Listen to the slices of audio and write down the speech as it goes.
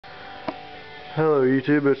Hello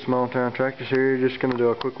YouTube, it's Small Town Tractors here. Just going to do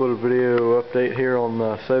a quick little video update here on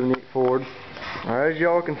the 78 Ford. Alright, as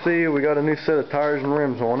y'all can see, we got a new set of tires and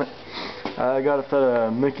rims on it. I got a set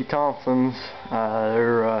of Mickey Thompson's.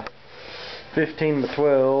 They're 15 by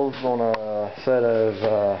 12 on a set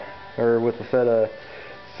of, with a set of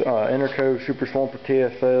Interco Super Swamper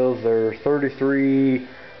TFLs. They're 33,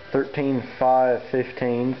 13, 5,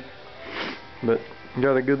 15. But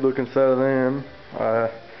got a good looking set of them.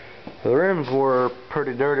 The rims were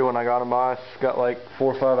pretty dirty when I got them. I got like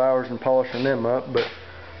 4 or 5 hours in polishing them up, but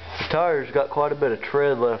the tires got quite a bit of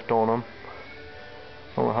tread left on them.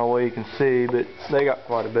 I don't know how well you can see, but they got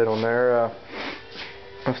quite a bit on there.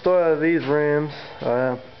 I still have these rims. I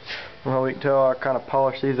don't know how you can tell, I kind of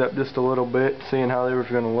polished these up just a little bit, seeing how they were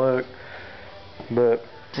going to look. But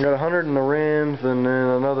I got 100 in the rims, and then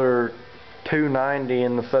another 290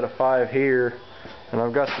 in the set of 5 here. And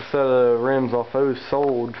I've got the set of rims off those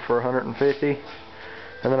sold for 150,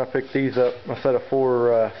 and then I picked these up, a set of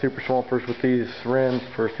 4 Super Swampers with these rims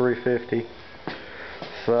for 350.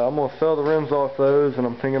 So I'm gonna sell the rims off those, and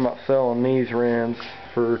I'm thinking about selling these rims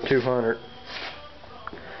for 200,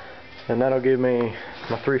 and that'll give me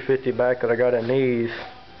my 350 back that I got in these.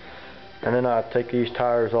 And then I take these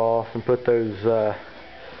tires off and put those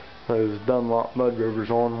Dunlop mud rubbers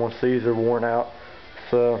on once these are worn out.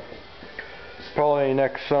 So probably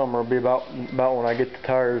next summer will be about when I get the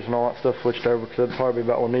tires and all that stuff switched over, because it'll probably be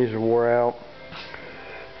about when these are wore out.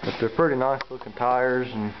 But they're pretty nice looking tires,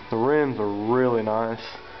 and the rims are really nice.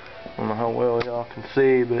 I don't know how well y'all can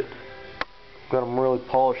see, but got them really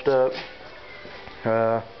polished up.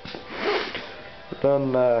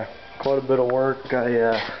 Done quite a bit of work.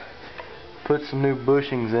 I put some new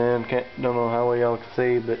bushings in. Don't know how well y'all can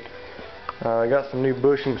see, but I got some new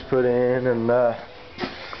bushings put in, and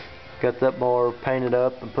got that bar painted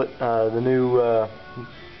up, and put the new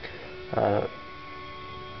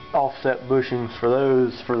offset bushings for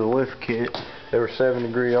those for the lift kit. They were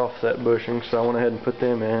 7-degree offset bushings, so I went ahead and put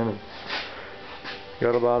them in. And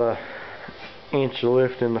got about an inch of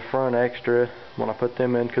lift in the front extra when I put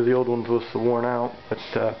them in, because the old ones was so worn out.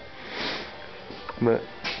 But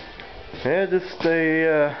yeah, just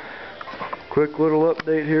a quick little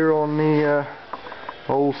update here on the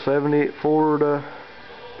old 78 Ford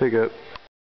pickup.